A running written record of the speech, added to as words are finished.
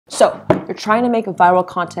So, you're trying to make viral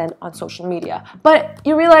content on social media, but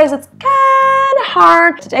you realize it's kind of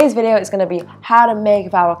hard. Today's video is going to be how to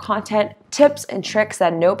make viral content, tips and tricks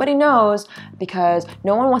that nobody knows because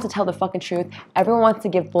no one wants to tell the fucking truth. Everyone wants to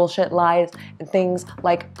give bullshit lies and things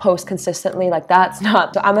like post consistently, like that's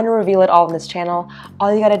not. So I'm going to reveal it all on this channel.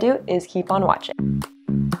 All you got to do is keep on watching.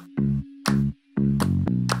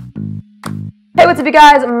 Hey, what's up you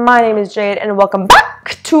guys? My name is Jade and welcome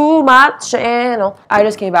back to my channel. I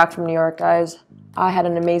just came back from New York, guys. I had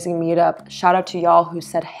an amazing meetup. Shout out to y'all who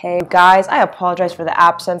said hey. Guys, I apologize for the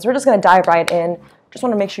absence. We're just gonna dive right in. Just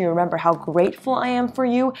want to make sure you remember how grateful I am for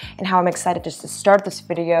you and how I'm excited just to start this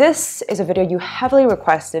video. This is a video you heavily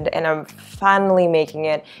requested and I'm finally making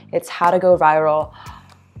it. It's how to go viral.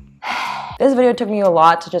 This video took me a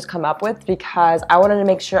lot to just come up with because I wanted to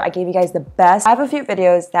make sure I gave you guys the best. I have a few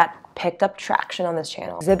videos that picked up traction on this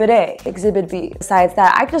channel. Exhibit A, Exhibit B. Besides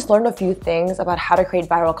that, I just learned a few things about how to create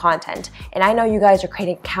viral content. And I know you guys are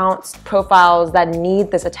creating accounts, profiles that need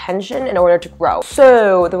this attention in order to grow.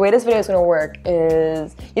 So the way this video is gonna work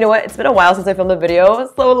is, you know what? It's been a while since I filmed a video,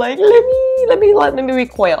 so like, let me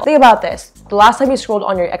recoil. Think about this. The last time you scrolled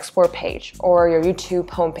on your explore page or your YouTube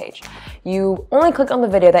homepage, you only click on the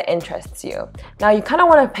video that interests you. Now you kind of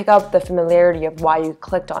want to pick up the familiarity of why you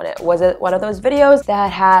clicked on it. Was it one of those videos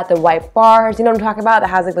that had the white bars, you know what I'm talking about, that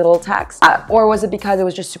has like little text? Or was it because it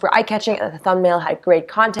was just super eye-catching and the thumbnail had great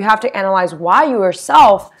content? You have to analyze why you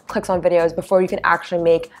yourself clicks on videos before you can actually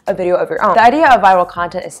make a video of your own. The idea of viral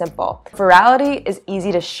content is simple. Virality is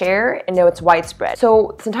easy to share and know it's widespread.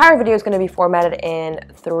 So this entire video is going to be formatted in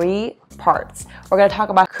 3 parts. We're going to talk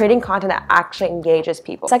about creating content that actually engages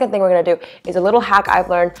people. The second thing we're going to do is a little hack I've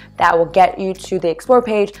learned that will get you to the explore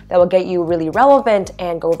page, that will get you really relevant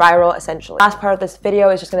and go viral essentially. Last part of this video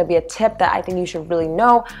is just going to be a tip that I think you should really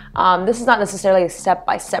know. This is not necessarily a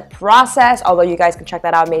step-by-step process, although you guys can check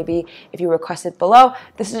that out maybe if you request it below.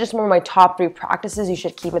 This is just one of my top 3 practices you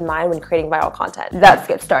should keep in mind when creating viral content. Let's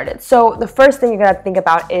get started. So the first thing you're going to think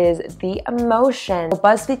about is the emotion.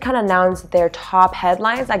 BuzzFeed kind of announced their top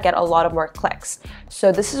headlines that get a lot of more clicks.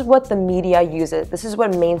 So this is what the media uses. This is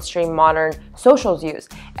what mainstream modern socials use.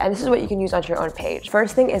 And this is what you can use on your own page.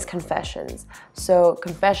 First thing is confessions. So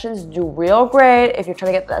confessions do real great if you're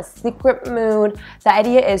trying to get that secret mood. The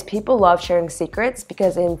idea is people love sharing secrets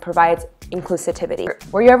because it provides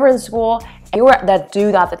inclusivity. Were you ever in school and you were that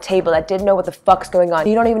dude at the table that didn't know what the fuck's going on?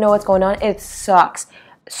 You don't even know what's going on? It sucks.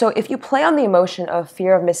 So if you play on the emotion of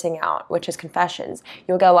fear of missing out, which is confessions,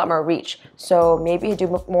 you'll get a lot more reach. So maybe you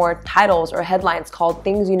do more titles or headlines called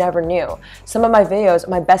things you never knew. Some of my videos,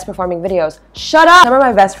 my best performing videos, shut up! Some of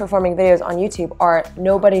my best performing videos on YouTube are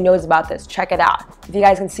nobody knows about this, check it out. If you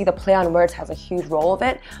guys can see the play on words has a huge role of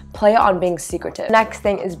it, play on being secretive. Next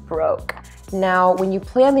thing is broke. Now, when you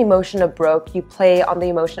play on the emotion of broke, you play on the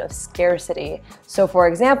emotion of scarcity. So for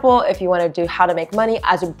example, if you want to do how to make money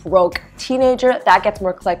as a broke teenager, that gets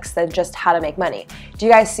more clicks than just how to make money. Do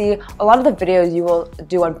you guys see a lot of the videos you will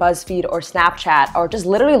do on BuzzFeed or Snapchat or just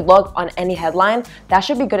literally look on any headline? That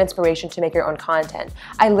should be good inspiration to make your own content.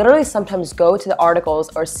 I literally sometimes go to the articles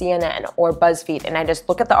or CNN or BuzzFeed and I just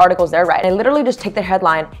look at the articles they're writing. I literally just take their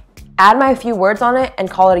headline, add my few words on it, and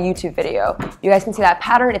call it a YouTube video. You guys can see that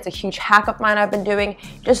pattern. It's a huge hack of mine I've been doing.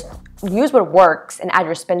 Just use what works and add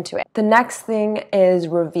your spin to it. The next thing is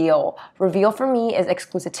reveal. Reveal for me is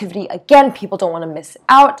exclusivity. Again, people don't want to miss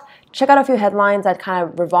out. Check out a few headlines that kind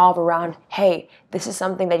of revolve around, hey, this is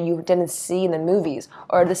something that you didn't see in the movies,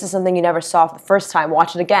 or this is something you never saw for the first time,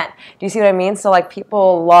 watch it again. Do you see what I mean? So like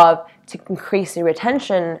people love to increase the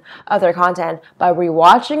retention of their content by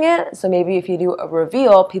rewatching it. So maybe if you do a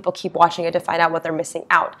reveal, people keep watching it to find out what they're missing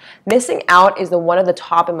out. Missing out is one of the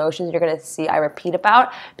top emotions you're gonna see I repeat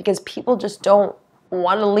about because people just don't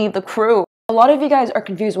want to leave the crew. A lot of you guys are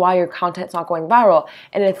confused why your content's not going viral,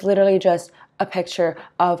 and it's literally just a picture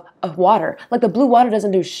of water. Like the blue water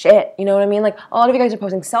doesn't do shit, you know what I mean? Like a lot of you guys are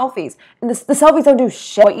posting selfies and the selfies don't do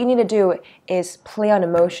shit. What you need to do is play on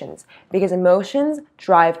emotions because emotions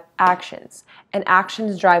drive actions and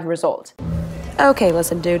actions drive results. Okay,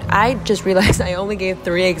 listen dude, I just realized I only gave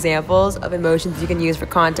 3 examples of emotions you can use for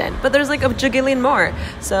content, but there's like a jigillion more.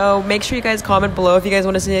 So make sure you guys comment below if you guys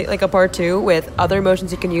want to see like a part 2 with other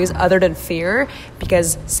emotions you can use other than fear,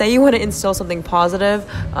 because say you want to instill something positive,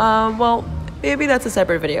 well, maybe that's a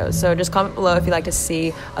separate video. So just comment below if you'd like to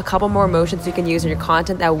see a couple more emotions you can use in your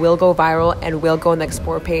content that will go viral and will go on the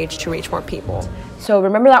explore page to reach more people. So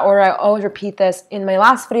remember that order. I always repeat this. In my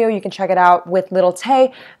last video, you can check it out with Little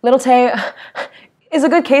Tay. Little Tay is a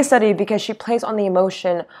good case study because she plays on the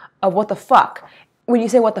emotion of what the fuck. When you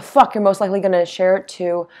say what the fuck, you're most likely going to share it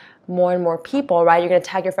to more and more people, right? You're going to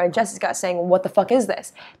tag your friend Jessica saying, what the fuck is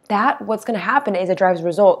this? What's going to happen is it drives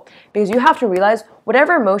result, because you have to realize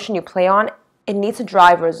whatever emotion you play on, it needs to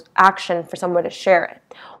drive action for someone to share it.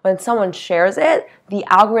 When someone shares it, the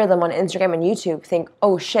algorithm on Instagram and YouTube think,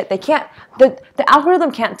 oh shit, the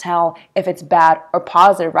algorithm can't tell if it's bad or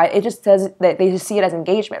positive, right? It just says that they just see it as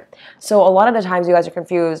engagement. So a lot of the times you guys are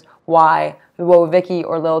confused why WOOooOO Vicky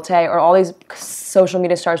or Lil Tay or all these social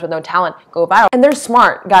media stars with no talent go viral. And they're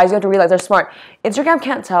smart, guys. You have to realize they're smart. Instagram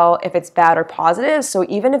can't tell if it's bad or positive, so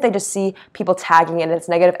even if they just see people tagging it and it's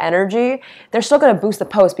negative energy, they're still going to boost the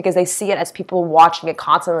post because they see it as people watching it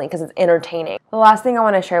constantly because it's entertaining. The last thing I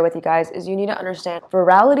want to share with you guys is you need to understand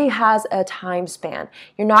virality has a time span.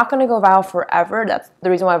 You're not going to go viral forever. That's the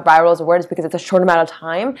reason why viral is a word, is because it's a short amount of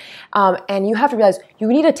time. And you have to realize you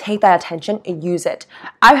need to take that attention and use it.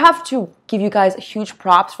 I have to give you guys huge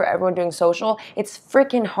props for everyone doing social. It's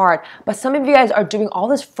freaking hard, but some of you guys are doing all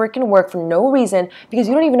this freaking work for no reason because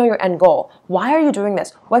you don't even know your end goal. Why are you doing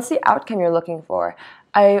this? What's the outcome you're looking for?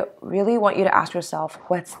 I really want you to ask yourself,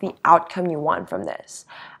 what's the outcome you want from this?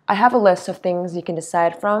 I have a list of things you can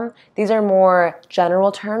decide from. These are more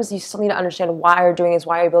general terms. You still need to understand why you're doing this,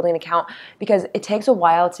 why you're building an account, because it takes a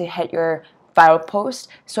while to hit your viral post.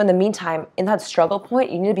 So in the meantime, in that struggle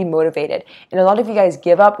point, you need to be motivated. And a lot of you guys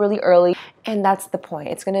give up really early, and that's the point.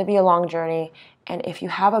 It's going to be a long journey. And if you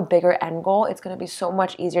have a bigger end goal, it's going to be so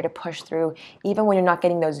much easier to push through. Even when you're not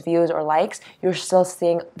getting those views or likes, you're still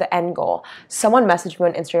seeing the end goal. Someone messaged me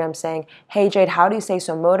on Instagram saying, hey Jade, how do you stay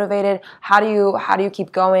so motivated? How do you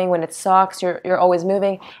keep going when it sucks? You're always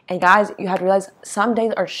moving. And guys, you have to realize some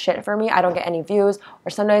days are shit for me. I don't get any views, or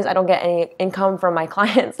some days I don't get any income from my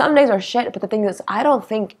clients. Some days are shit, but the thing is, I don't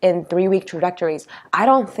think in 3-week trajectories. I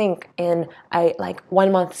don't think in like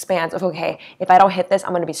 1 month spans of, okay, if I don't hit this, I'm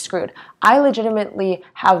going to be screwed. I legitimately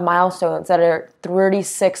have milestones that are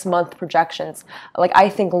 36-month projections. Like, I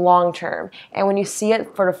think long term. And when you see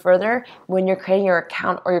it further, when you're creating your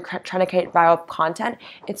account or you're trying to create viral content,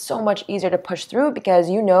 it's so much easier to push through, because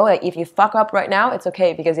you know that if you fuck up right now, it's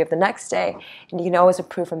okay, because you have the next day and you can always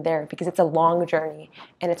improve from there, because it's a long journey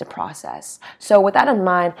and it's a process. So with that in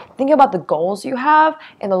mind, think about the goals you have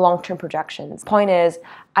and the long-term projections. Point is,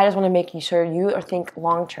 I just want to make sure you think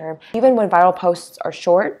long term. Even when viral posts are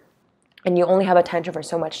short, and you only have attention for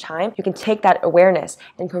so much time, you can take that awareness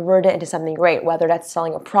and convert it into something great, whether that's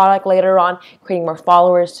selling a product later on, creating more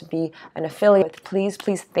followers to be an affiliate. Please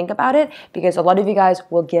think about it, because a lot of you guys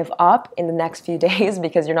will give up in the next few days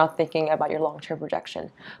because you're not thinking about your long-term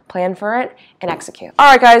projection. Plan for it and execute.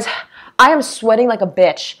 All right, guys, I am sweating like a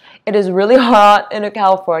bitch. It is really hot in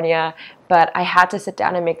California, but I had to sit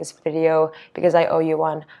down and make this video because I owe you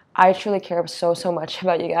one. I truly care so much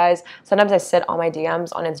about you guys. Sometimes I sit on my DMs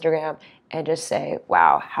on Instagram and just say,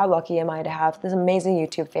 wow, how lucky am I to have this amazing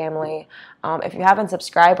YouTube family. If you haven't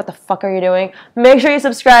subscribed, what the fuck are you doing? Make sure you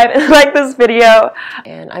subscribe and like this video.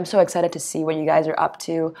 And I'm so excited to see what you guys are up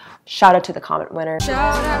to. Shout out to the comment winner.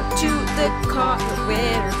 Shout out to the comment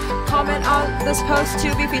winner. Comment on this post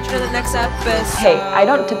to be featured in the next episode. Hey, I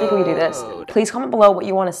don't typically do this. Please comment below what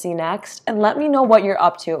you want to see next and let me know what you're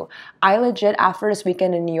up to. I legit, after this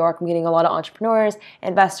weekend in New York, meeting a lot of entrepreneurs,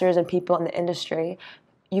 investors, and people in the industry.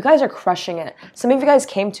 You guys are crushing it. Some of you guys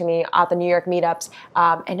came to me at the New York meetups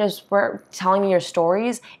and just were telling me your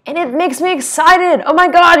stories, and it makes me excited. Oh my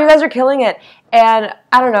God, you guys are killing it. And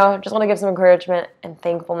I don't know, just want to give some encouragement and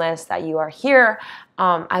thankfulness that you are here.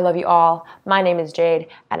 I love you all. My name is Jade,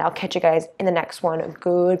 and I'll catch you guys in the next one.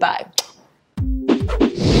 Goodbye.